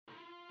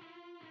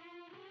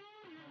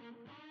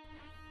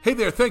Hey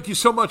there, thank you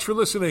so much for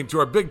listening to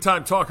our Big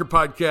Time Talker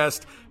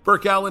podcast.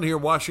 Burke Allen here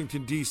in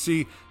Washington,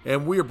 D.C.,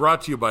 and we are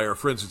brought to you by our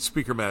friends at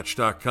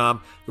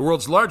SpeakerMatch.com, the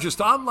world's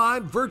largest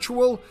online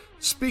virtual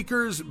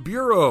speakers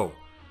bureau.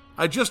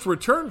 I just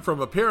returned from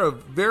a pair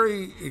of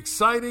very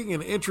exciting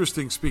and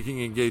interesting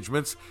speaking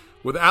engagements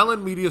with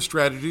Allen Media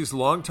Strategies'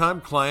 longtime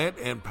client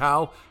and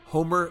pal,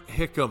 Homer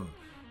Hickam.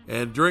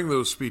 And during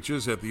those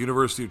speeches at the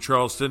University of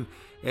Charleston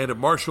and at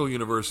Marshall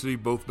University,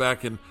 both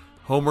back in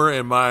Homer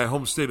and my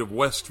home state of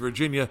West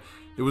Virginia,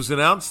 it was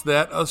announced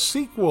that a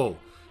sequel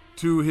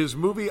to his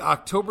movie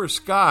October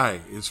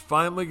Sky is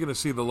finally going to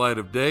see the light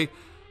of day.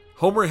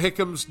 Homer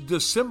Hickam's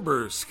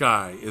December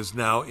Sky is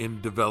now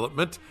in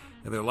development,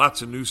 and there are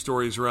lots of news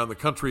stories around the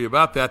country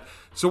about that.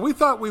 So we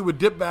thought we would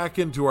dip back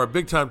into our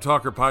Big Time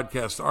Talker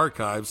podcast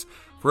archives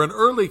for an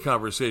early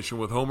conversation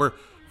with Homer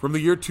from the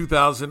year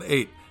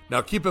 2008.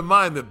 Now, keep in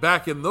mind that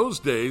back in those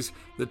days,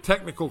 the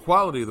technical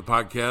quality of the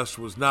podcast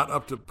was not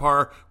up to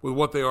par with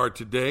what they are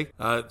today.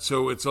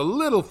 So it's a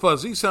little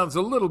fuzzy, sounds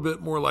a little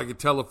bit more like a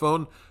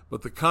telephone,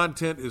 but the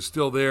content is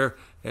still there,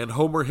 and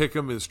Homer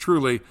Hickam is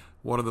truly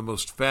one of the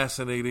most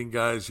fascinating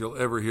guys you'll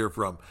ever hear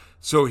from.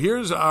 So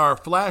here's our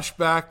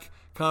flashback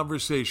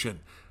conversation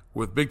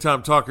with Big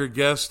Time Talker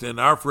guest and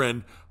our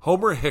friend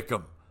Homer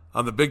Hickam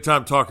on the Big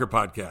Time Talker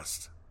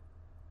podcast.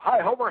 Hi,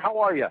 Homer. How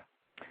are you?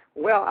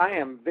 Well, I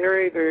am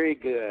very, very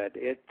good.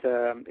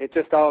 It's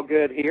just all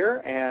good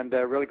here, and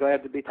really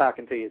glad to be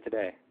talking to you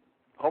today.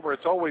 Homer,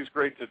 it's always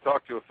great to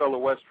talk to a fellow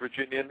West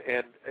Virginian,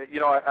 and,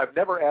 I've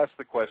never asked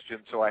the question,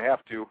 so I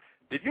have to.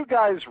 Did you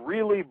guys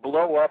really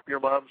blow up your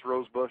mom's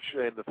rose bush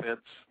in the fence?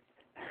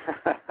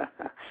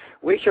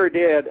 We sure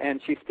did,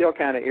 and she's still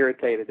kind of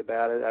irritated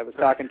about it. I was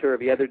talking to her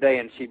the other day,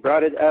 and she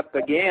brought it up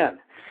again.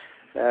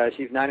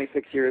 She's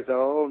 96 years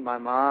old. My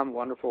mom,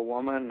 wonderful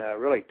woman,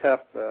 really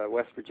tough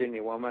West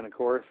Virginia woman, of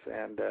course,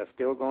 and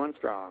still going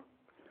strong.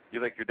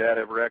 You think your dad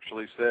ever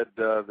actually said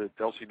that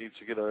Elsie needs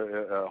to get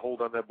a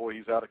hold on that boy?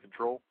 He's out of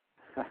control?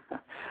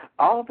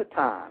 All the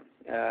time.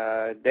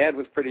 Dad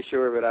was pretty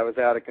sure that I was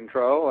out of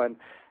control,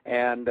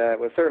 and it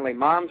was certainly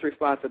Mom's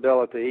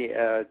responsibility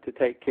to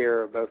take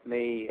care of both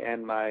me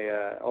and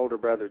my older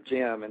brother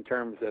Jim in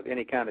terms of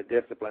any kind of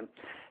discipline.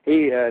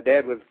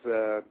 Dad was,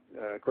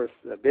 of course,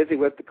 busy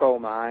with the coal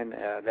mine.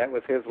 That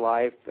was his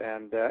life,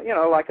 and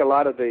like a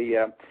lot of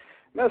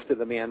most of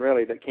the men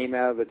really that came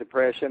out of the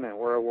Depression and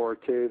World War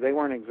II, they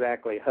weren't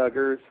exactly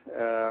huggers.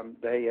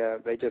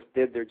 They just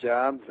did their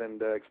jobs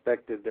and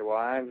expected their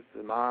wives,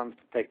 the moms,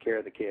 to take care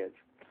of the kids.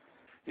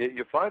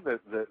 You find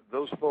that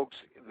those folks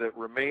that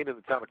remain in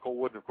the town of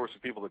Coalwood, and of course the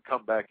people that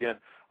come back in,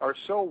 are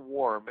so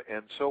warm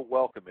and so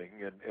welcoming.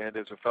 And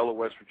as a fellow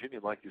West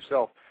Virginian like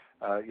yourself,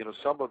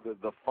 some of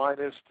the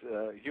finest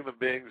human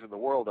beings in the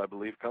world, I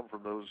believe, come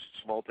from those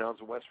small towns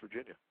in West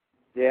Virginia.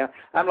 Yeah,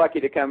 I'm lucky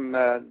to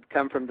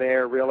come from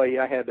there. Really,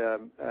 I had a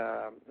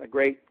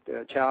great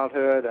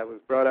childhood. I was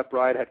brought up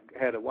right.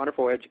 Had a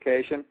wonderful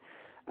education,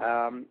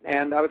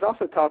 and I was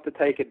also taught to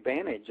take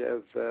advantage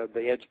of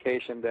the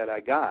education that I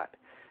got,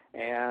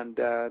 and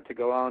to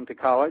go on to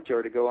college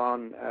or to go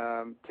on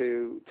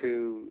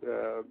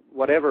to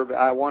whatever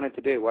I wanted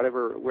to do,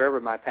 wherever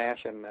my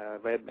passion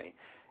led me,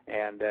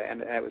 and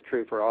that was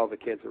true for all the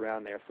kids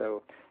around there.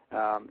 So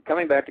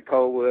coming back to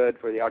Coalwood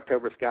for the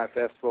October Sky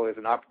Festival is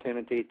an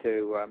opportunity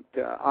to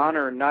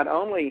honor not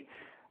only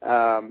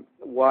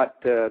what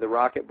the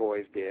Rocket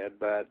Boys did,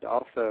 but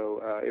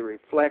also it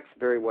reflects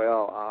very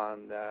well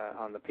on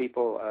the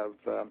people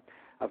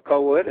of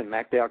Coalwood and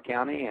McDowell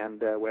County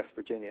and West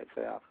Virginia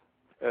itself.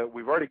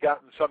 We've already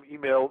gotten some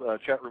email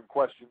chat room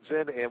questions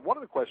in, and one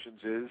of the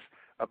questions is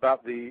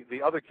about the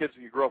other kids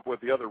that you grew up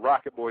with, the other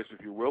Rocket Boys,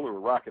 if you will, who are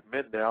Rocket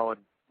Men now, and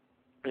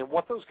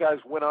what those guys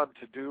went on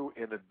to do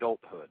in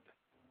adulthood.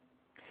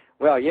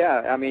 Well,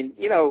 yeah, I mean,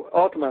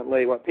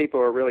 ultimately what people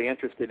are really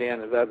interested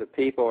in is other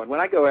people. And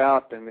when I go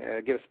out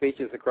and give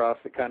speeches across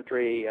the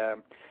country,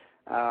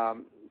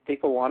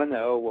 people want to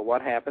know, well,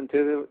 what happened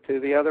to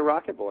the other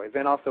Rocket Boys,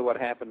 and also what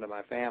happened to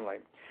my family.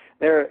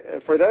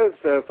 For those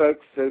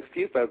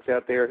few folks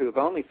out there who have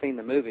only seen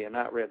the movie and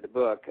not read the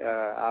book,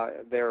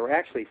 there were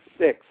actually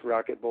 6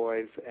 Rocket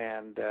Boys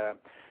and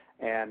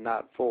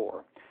not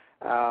 4.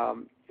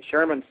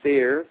 Sherman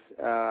Sears,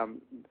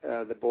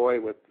 the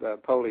boy with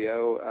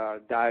polio,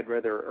 died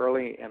rather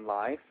early in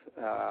life,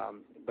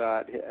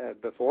 but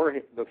before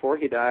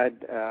he died,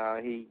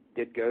 he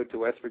did go to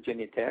West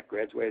Virginia Tech,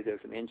 graduated as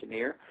an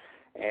engineer,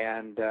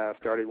 and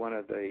started one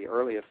of the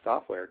earliest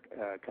software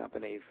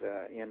companies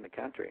in the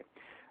country.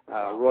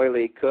 Roy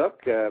Lee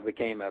Cook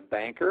became a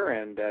banker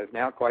and is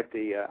now quite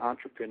the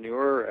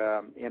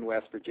entrepreneur in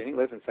West Virginia. He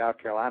lives in South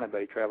Carolina, but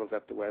he travels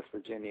up to West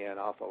Virginia an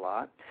awful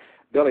lot.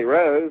 Billy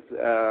Rose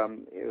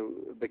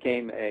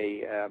became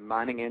a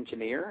mining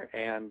engineer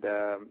and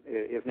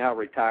is now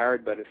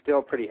retired, but is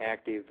still pretty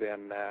active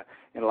in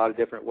a lot of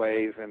different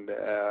ways. And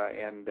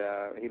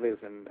he lives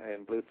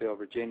in Bluefield,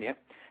 Virginia.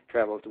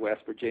 Travels to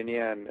West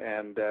Virginia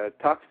and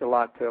talks a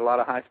lot to a lot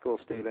of high school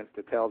students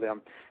to tell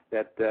them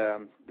that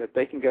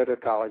they can go to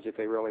college if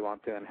they really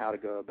want to, and how to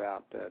go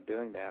about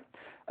doing that.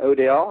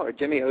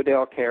 Jimmy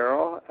Odell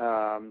Carroll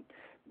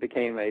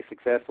became a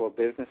successful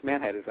businessman,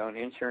 had his own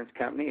insurance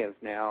company, is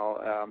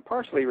now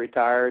partially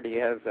retired. He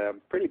has a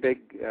pretty big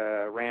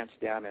ranch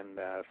down in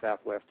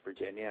southwest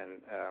Virginia.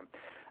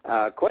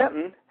 And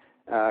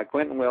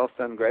Quentin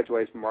Wilson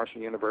graduated from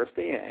Marshall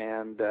University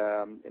and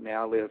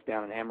now lives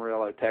down in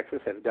Amarillo,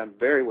 Texas. Has done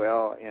very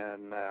well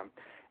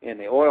in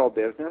the oil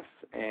business,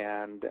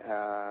 and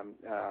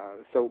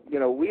so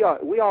we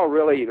all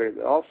really,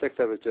 all six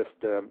of us, just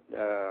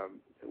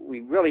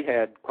we really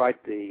had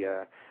quite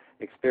the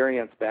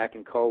experience back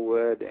in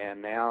Coalwood,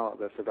 and now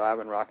the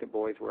surviving Rocket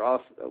Boys. We're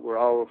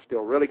all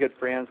still really good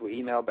friends. We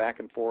email back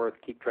and forth,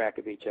 keep track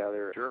of each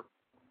other.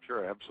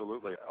 Sure,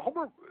 absolutely.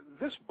 Homer,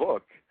 this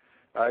book.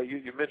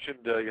 You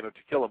mentioned, To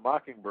Kill a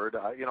Mockingbird.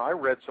 I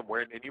read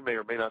somewhere, and you may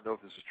or may not know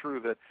if this is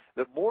true,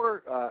 that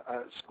more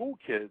school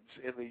kids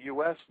in the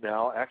U.S.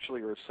 now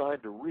actually are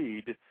assigned to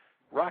read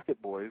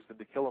Rocket Boys than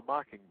To Kill a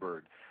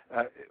Mockingbird.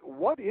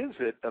 What is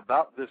it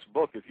about this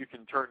book, if you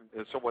can turn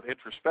somewhat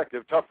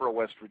introspective, tough for a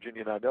West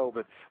Virginian, I know,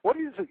 but what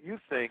is it you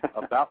think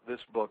about this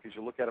book as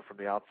you look at it from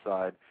the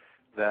outside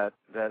that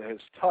has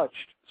touched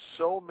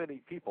so many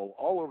people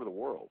all over the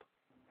world?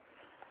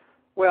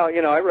 Well,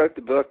 I wrote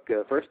the book,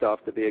 first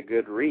off, to be a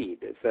good read.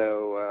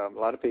 So a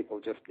lot of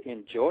people just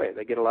enjoy it.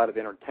 They get a lot of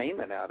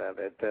entertainment out of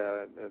it.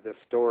 The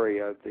story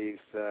of these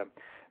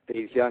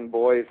young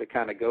boys that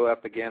kind of go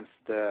up against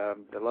the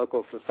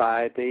local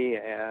society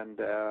and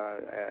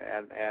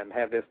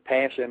have this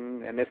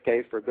passion, in this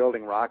case, for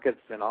building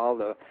rockets, and all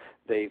the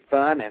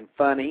fun and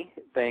funny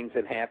things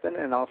that happen,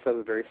 and also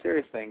the very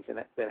serious things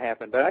that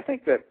happen. But I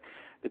think that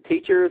the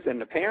teachers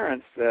and the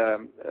parents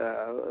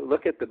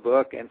look at the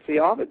book and see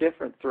all the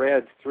different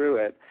threads through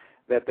it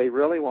that they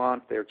really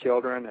want their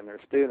children and their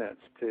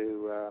students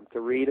to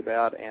read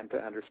about and to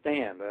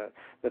understand.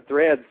 The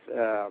threads,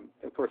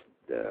 of course,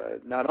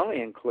 not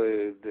only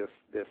include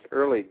the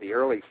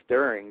early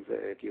stirrings,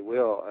 if you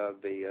will, of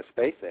the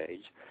space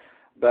age,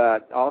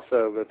 but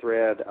also the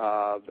thread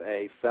of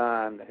a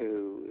son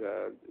who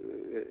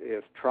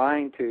is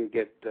trying to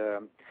get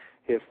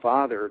his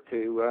father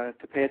to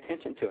pay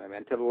attention to him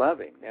and to love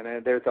him.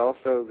 And there's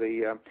also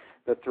the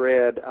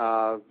thread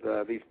of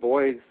these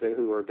boys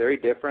who are very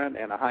different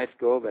in a high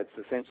school that's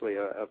essentially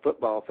a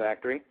football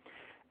factory,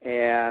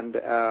 and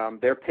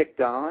they're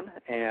picked on,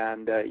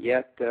 and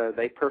yet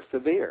they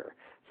persevere.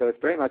 So it's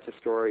very much a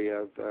story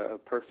of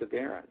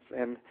perseverance,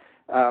 and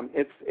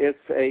it's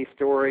a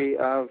story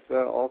of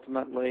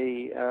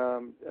ultimately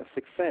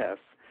success.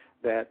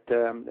 That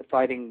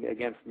fighting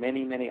against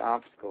many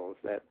obstacles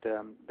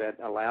that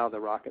allow the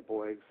Rocket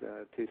Boys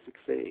to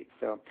succeed.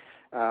 So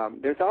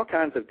there's all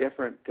kinds of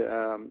different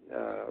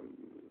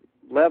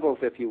levels,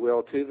 if you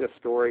will, to this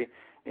story.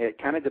 It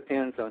kind of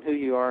depends on who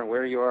you are and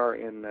where you are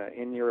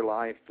in your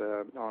life,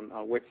 on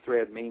which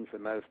thread means the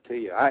most to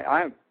you.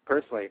 I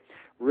personally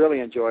really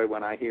enjoy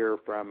when I hear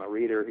from a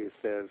reader who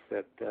says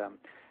that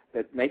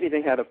maybe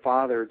they had a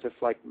father just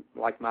like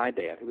my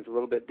dad, who was a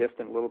little bit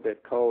distant, a little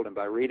bit cold, and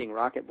by reading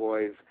Rocket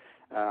Boys,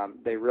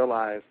 they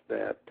realized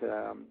that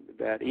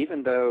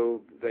even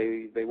though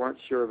they weren't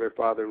sure their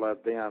father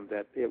loved them,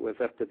 that it was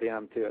up to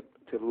them to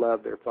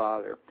love their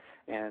father,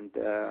 and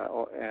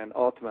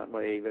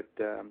ultimately that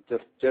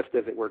just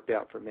as it worked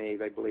out for me,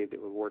 they believed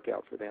it would work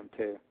out for them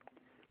too.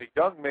 A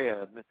young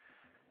man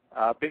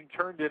being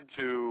turned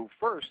into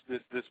first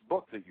this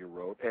book that you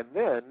wrote, and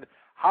then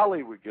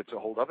Hollywood gets a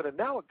hold of it, and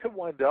now it could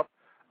wind up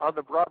on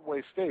the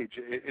Broadway stage.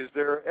 Is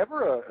there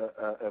ever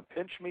a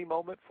pinch me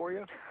moment for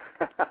you?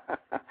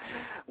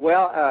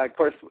 Well, of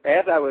course,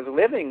 as I was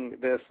living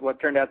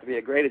what turned out to be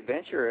a great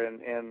adventure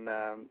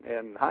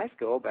in high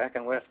school back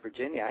in West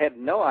Virginia, I had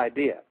no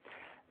idea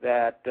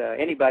that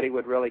anybody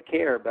would really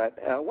care. But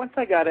once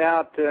I got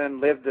out and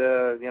lived,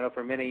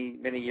 for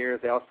many years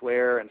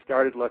elsewhere, and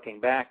started looking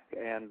back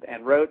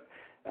and wrote,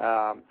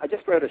 I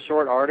just wrote a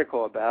short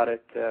article about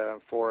it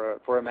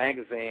for a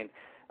magazine.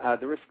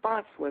 The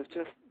response was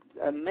just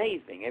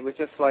amazing. It was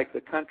just like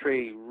the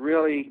country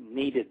really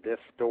needed this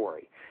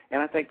story. And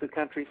I think the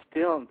country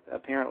still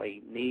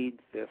apparently needs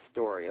this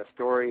story, a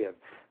story of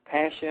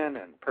passion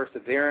and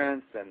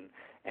perseverance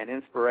and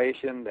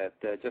inspiration that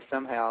just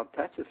somehow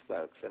touches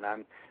folks. And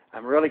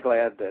I'm really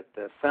glad that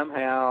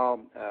somehow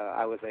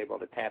I was able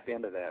to tap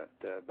into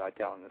that by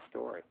telling this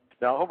story.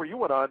 Now, Homer, you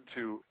went on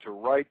to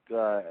write,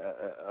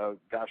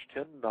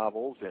 10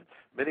 novels, and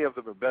many of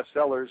them are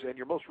bestsellers. And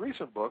your most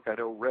recent book, I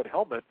know, Red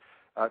Helmet,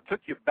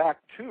 took you back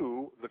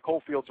to the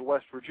coal fields of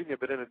West Virginia,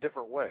 but in a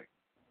different way.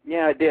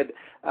 Yeah, I did.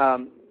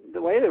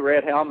 The way the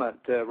Red Helmet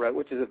wrote,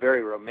 which is a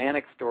very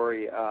romantic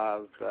story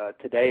of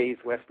today's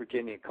West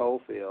Virginia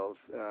coal fields,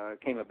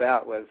 came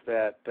about was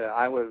that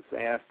I was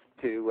asked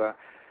to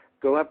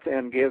go up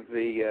and give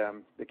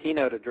the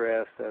keynote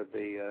address of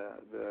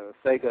the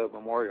Sago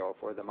Memorial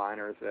for the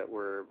miners that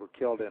were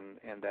killed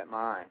in that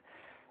mine.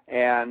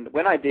 And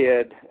when I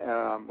did,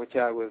 which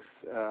I was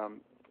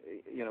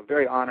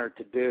very honored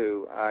to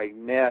do, I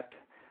met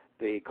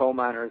the coal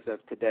miners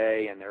of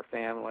today and their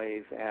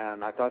families,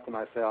 and I thought to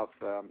myself,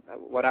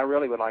 what I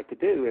really would like to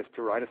do is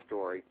to write a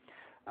story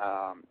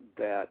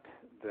that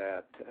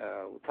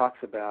talks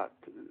about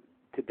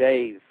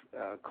today's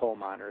coal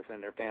miners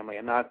and their family,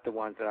 and not the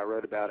ones that I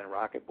wrote about in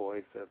Rocket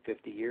Boys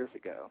 50 years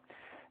ago.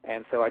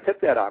 And so I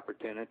took that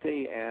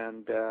opportunity,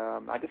 and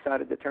I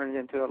decided to turn it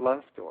into a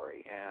love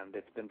story, and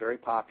it's been very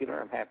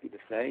popular, I'm happy to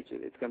say.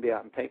 It's going to be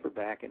out in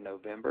paperback in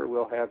November.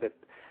 We'll have it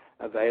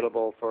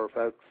available for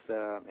folks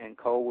in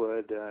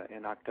Coalwood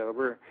in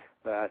October,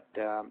 but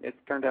it's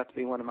turned out to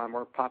be one of my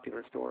more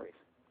popular stories.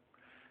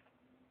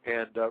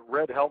 And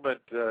Red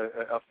Helmet,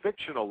 a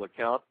fictional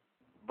account,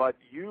 but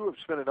you have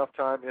spent enough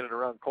time in and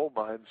around coal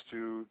mines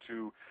to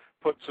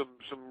put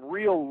some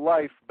real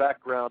life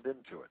background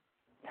into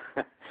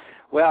it.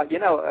 Well,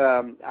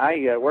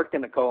 I worked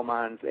in the coal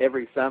mines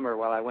every summer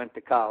while I went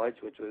to college,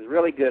 which was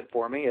really good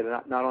for me. It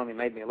not only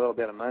made me a little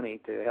bit of money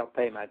to help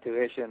pay my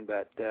tuition,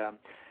 but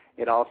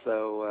it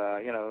also,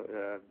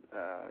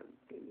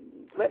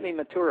 let me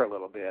mature a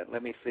little bit.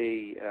 Let me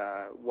see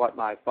what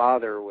my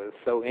father was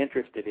so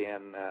interested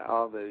in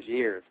all those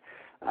years.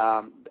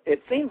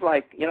 It seems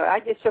like,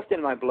 it's just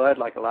in my blood,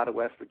 like a lot of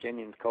West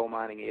Virginians coal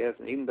mining is.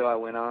 And even though I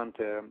went on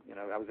to,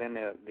 I was in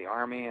the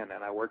Army, and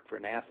then I worked for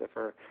NASA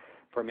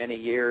for many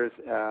years,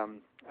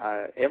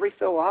 every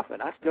so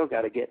often I still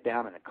got to get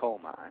down in a coal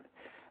mine.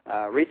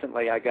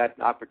 Recently I got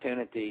an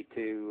opportunity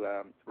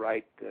to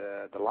write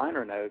the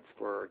liner notes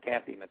for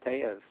Kathy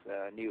Mattea's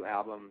new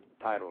album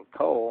titled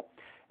Coal.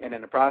 And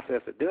in the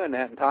process of doing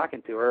that and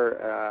talking to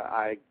her,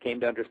 I came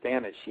to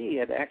understand that she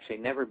had actually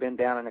never been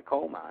down in a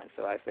coal mine.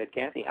 So I said,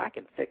 Kathy, I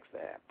can fix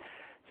that.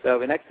 So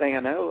the next thing I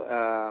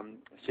know,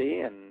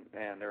 she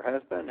and her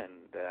husband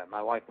and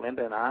my wife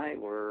Linda and I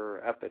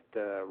were up at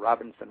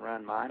Robinson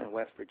Run Mine in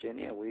West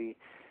Virginia. We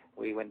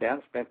went down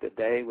and spent the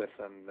day with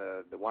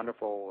the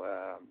wonderful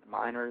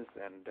miners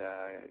and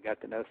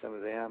got to know some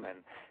of them. And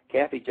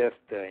Kathy just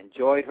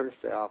enjoyed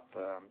herself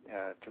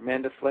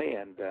tremendously.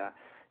 And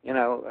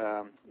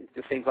it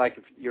just seems like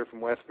if you're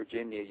from West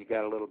Virginia, you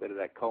got a little bit of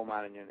that coal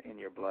mine in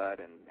your blood,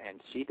 and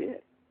she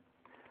did.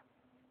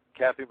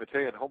 Kathy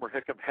Mattea and Homer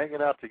Hickam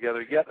hanging out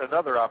together. Yet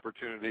another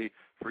opportunity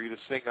for you to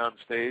sing on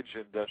stage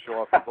and show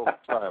off your vocal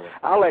style.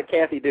 I'll let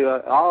Kathy do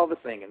all the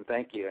singing,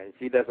 thank you, and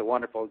she does a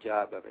wonderful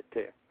job of it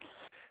too.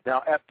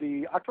 Now, at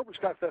the October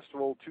Sky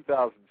Festival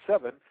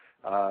 2007,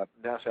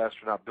 NASA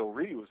astronaut Bill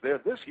Reedy was there.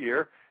 This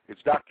year,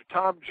 it's Dr.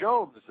 Tom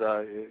Jones,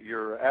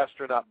 your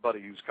astronaut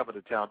buddy, who's coming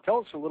to town. Tell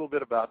us a little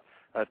bit about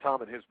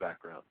Tom and his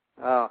background.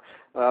 Well,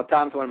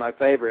 Tom's one of my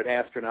favorite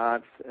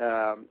astronauts.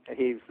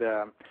 He's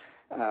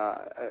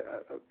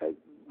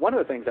one of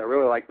the things I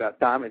really like about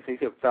Tom is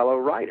he's a fellow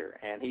writer,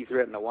 and he's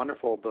written a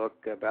wonderful book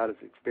about his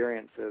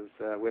experiences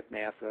with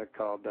NASA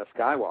called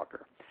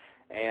Skywalker.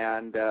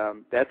 And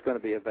that's going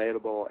to be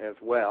available as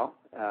well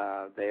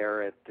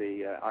there at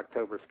the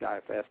October Sky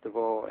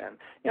Festival. And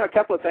a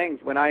couple of things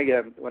when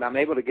I'm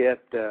able to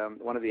get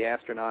one of the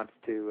astronauts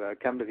to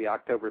come to the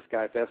October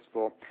Sky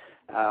Festival.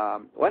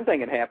 One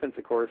thing that happens,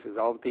 of course, is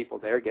all the people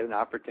there get an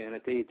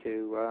opportunity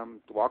to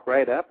walk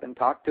right up and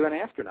talk to an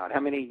astronaut. How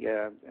many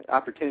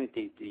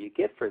opportunities do you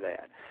get for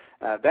that?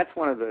 That's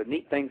one of the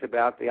neat things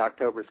about the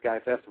October Sky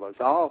Festival. It's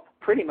all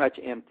pretty much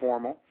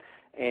informal,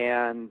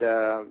 and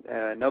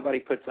nobody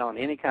puts on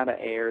any kind of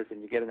airs,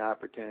 and you get an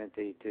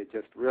opportunity to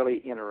just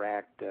really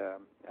interact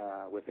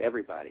with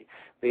everybody.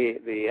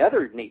 The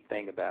other neat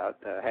thing about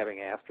having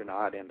an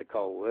astronaut into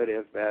Coalwood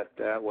is that,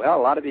 a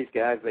lot of these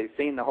guys, they've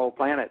seen the whole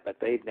planet, but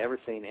they've never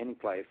seen any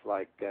place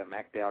like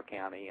McDowell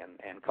County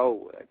and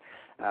Coalwood.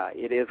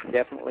 It is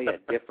definitely a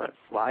different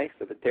slice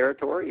of the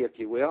territory, if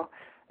you will,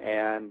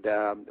 and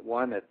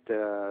one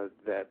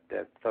that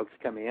folks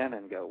come in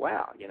and go,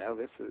 wow,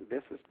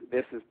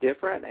 this is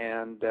different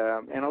and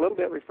a little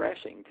bit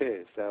refreshing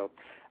too. So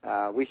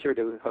we sure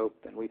do hope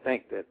and we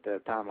think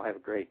that Tom will have a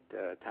great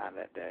time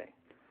that day.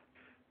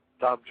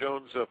 Tom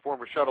Jones, a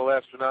former shuttle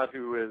astronaut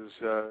who has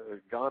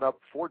gone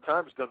up 4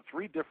 times, done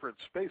 3 different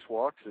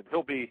spacewalks, and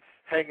he'll be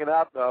hanging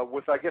out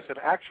with, I guess, an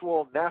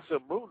actual NASA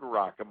moon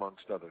rock,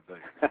 amongst other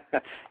things.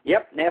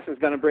 Yep, NASA's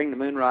going to bring the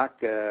moon rock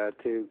to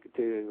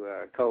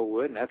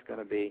Coalwood, and that's going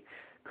to be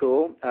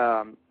cool.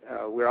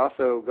 We're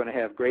also going to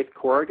have Grace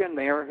Corrigan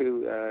there,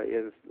 who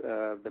is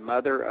the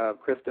mother of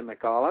Krista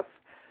McAuliffe,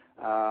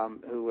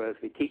 who was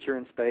the teacher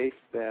in space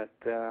that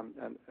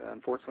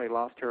unfortunately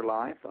lost her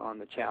life on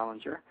the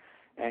Challenger.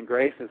 And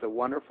Grace is a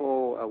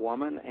wonderful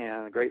woman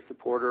and a great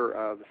supporter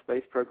of the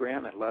space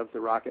program and loves the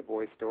Rocket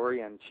Boy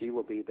story, and she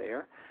will be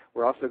there.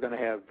 We're also going to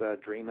have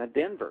Dreama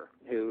Denver,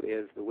 who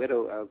is the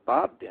widow of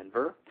Bob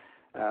Denver.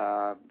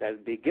 That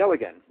would be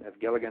Gilligan of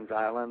Gilligan's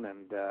Island,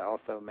 and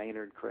also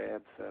Maynard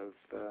Krebs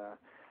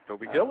of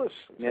Toby Gillis.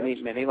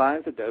 Many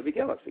lives of Toby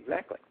Gillis,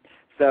 exactly.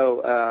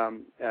 So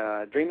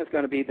Dream is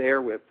going to be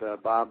there with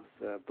Bob's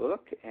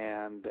book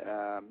and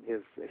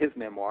his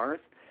memoirs,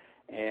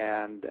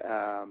 and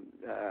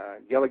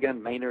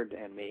Gilligan, Maynard,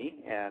 and me.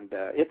 And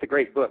it's a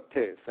great book,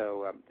 too.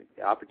 So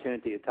the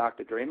opportunity to talk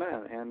to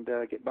Dreamer and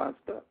get Bob's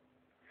book.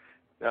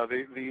 Now,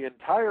 the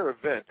entire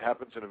event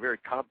happens in a very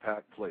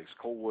compact place,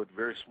 Coalwood,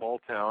 very small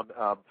town,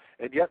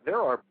 and yet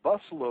there are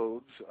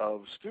busloads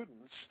of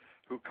students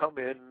who come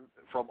in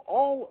from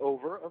all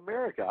over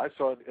America. I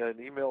saw an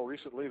email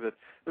recently that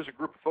there's a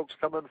group of folks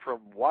coming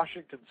from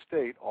Washington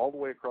State all the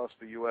way across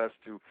the U.S.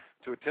 to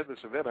attend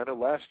this event. I know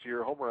last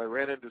year, Homer, I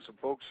ran into some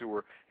folks who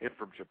were in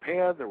from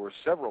Japan. There were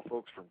several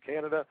folks from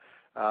Canada.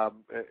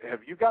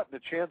 Have you gotten a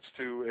chance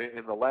to,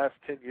 in the last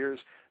 10 years,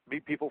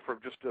 meet people from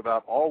just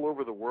about all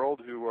over the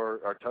world who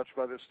are touched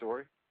by this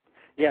story?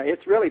 Yeah,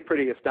 it's really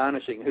pretty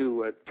astonishing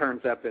who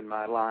turns up in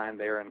my line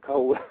there in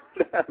Coalwood.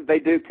 They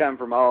do come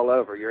from all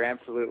over. You're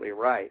absolutely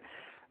right.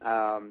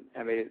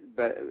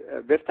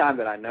 But this time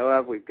that I know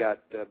of, we've got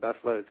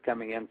busloads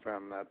coming in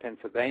from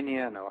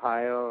Pennsylvania and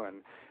Ohio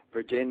and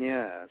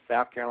Virginia,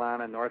 South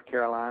Carolina, North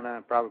Carolina,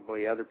 and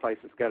probably other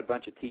places. Got a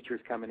bunch of teachers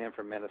coming in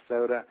from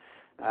Minnesota,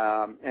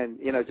 and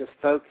just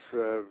folks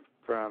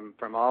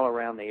from all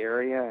around the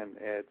area, and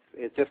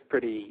it's just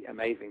pretty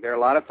amazing. There are a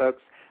lot of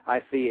folks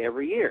I see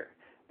every year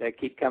that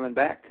keep coming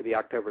back to the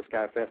October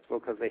Sky Festival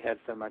because they had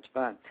so much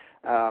fun.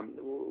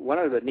 One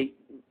of the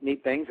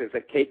neat things is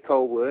that Cape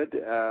Coalwood,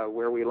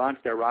 where we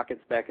launched our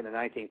rockets back in the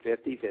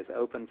 1950s, is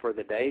open for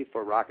the day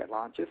for rocket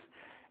launches.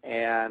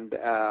 And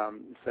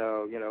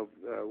so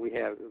we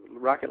have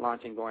rocket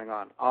launching going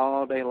on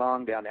all day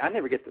long down there. I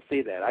never get to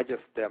see that. I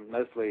just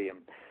mostly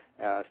am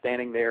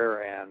standing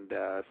there and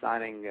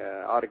signing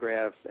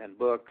autographs and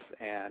books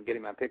and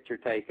getting my picture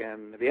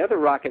taken. The other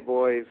rocket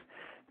boys,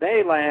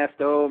 they last,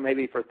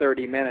 maybe for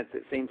 30 minutes.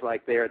 It seems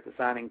like they're at the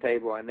signing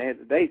table, and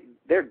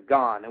they're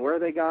gone. And where are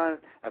they gone?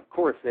 Of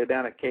course, they're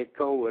down at Cape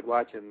Coalwood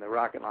watching the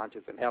rocket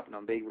launches and helping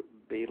them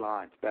be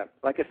launched. But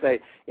like I say,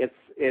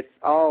 it's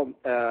all,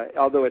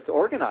 although it's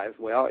organized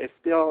well, it's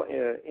still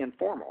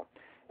informal,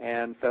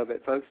 and so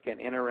that folks can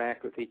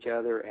interact with each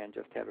other and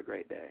just have a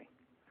great day.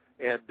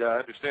 And I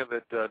understand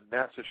that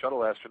NASA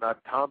shuttle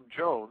astronaut Tom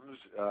Jones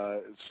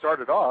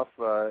started off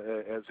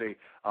as a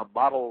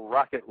model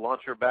rocket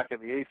launcher back in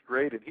the 8th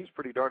grade, and he's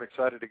pretty darn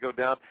excited to go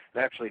down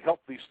and actually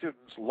help these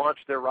students launch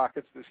their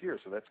rockets this year.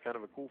 So that's kind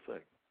of a cool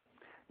thing.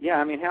 Yeah,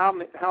 I mean, how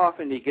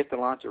often do you get to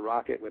launch a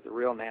rocket with a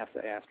real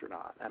NASA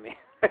astronaut? I mean,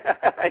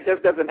 it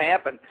just doesn't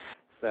happen.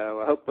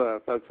 So I hope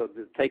folks will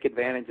just take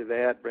advantage of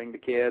that, bring the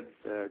kids,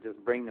 just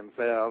bring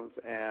themselves,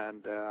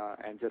 and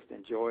just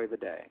enjoy the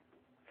day.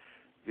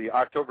 The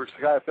October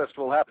Sky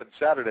Festival happens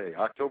Saturday,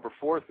 October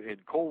 4th in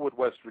Coalwood,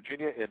 West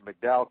Virginia in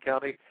McDowell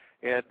County.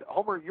 And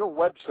Homer, your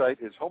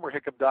website is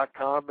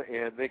homerhickam.com,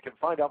 and they can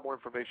find out more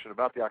information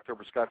about the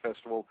October Sky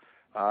Festival.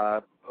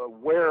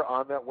 Where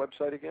on that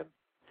website again?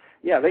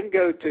 Yeah, they can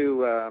go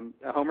to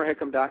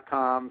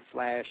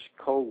homerhickam.com/Coalwood,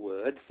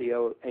 COALWOOD.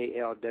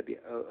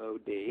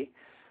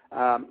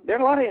 There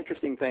are a lot of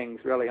interesting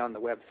things really on the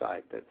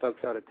website that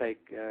folks ought to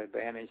take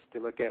advantage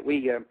to look at.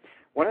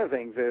 One of the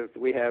things is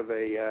we have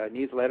a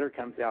newsletter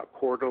comes out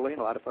quarterly. A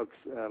lot of folks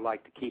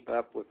like to keep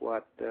up with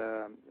what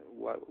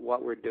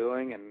we're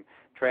doing and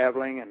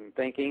traveling and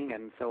thinking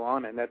and so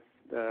on, and that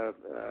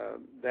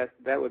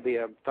would be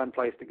a fun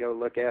place to go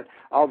look at.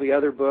 All the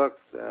other books,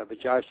 the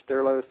Josh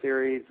Thurlow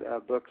series,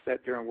 books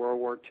set during World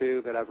War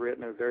II that I've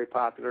written are very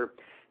popular.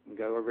 You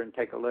can go over and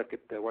take a look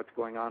at what's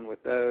going on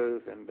with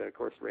those, and of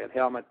course Red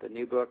Helmet, the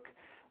new book,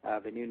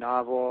 the new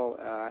novel,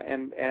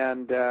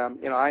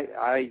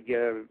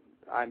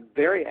 I'm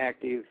very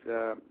active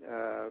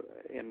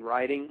in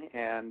writing,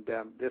 and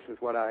this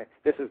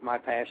is my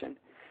passion.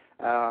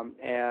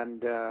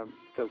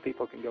 So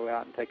people can go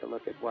out and take a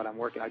look at what I'm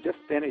working on. I just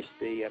finished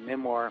the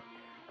memoir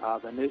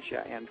of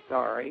Anousheh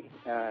Ansari.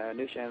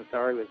 Anousheh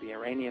Ansari was the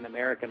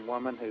Iranian-American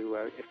woman who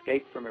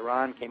escaped from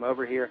Iran, came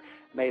over here,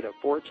 made a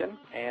fortune,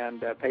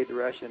 and paid the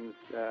Russians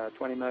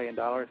 $20 million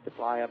to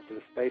fly up to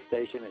the space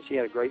station, and she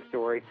had a great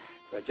story.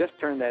 So I just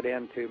turned that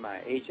in to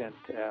my agent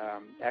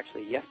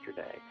actually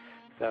yesterday.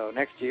 So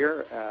next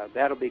year,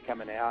 that'll be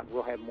coming out.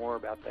 We'll have more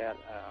about that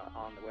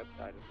on the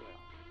website as well.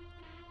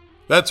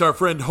 That's our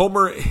friend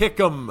Homer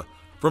Hickam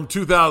from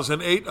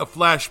 2008, a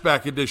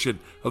flashback edition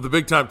of the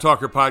Big Time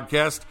Talker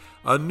podcast,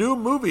 a new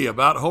movie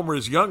about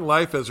Homer's young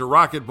life as a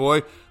rocket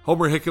boy.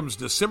 Homer Hickam's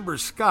December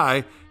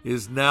Sky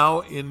is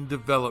now in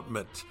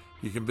development.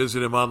 You can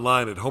visit him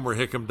online at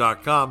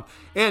homerhickam.com,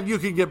 and you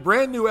can get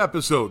brand new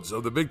episodes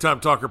of the Big Time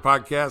Talker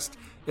podcast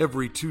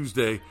every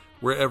Tuesday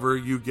wherever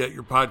you get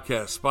your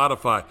podcast,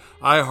 Spotify,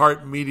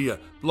 iHeartMedia,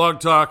 Blog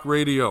Talk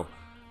Radio.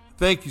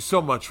 Thank you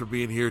so much for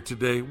being here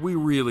today. We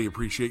really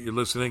appreciate you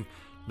listening.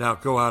 Now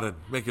go out and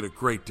make it a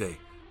great day.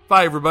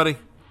 Bye, everybody.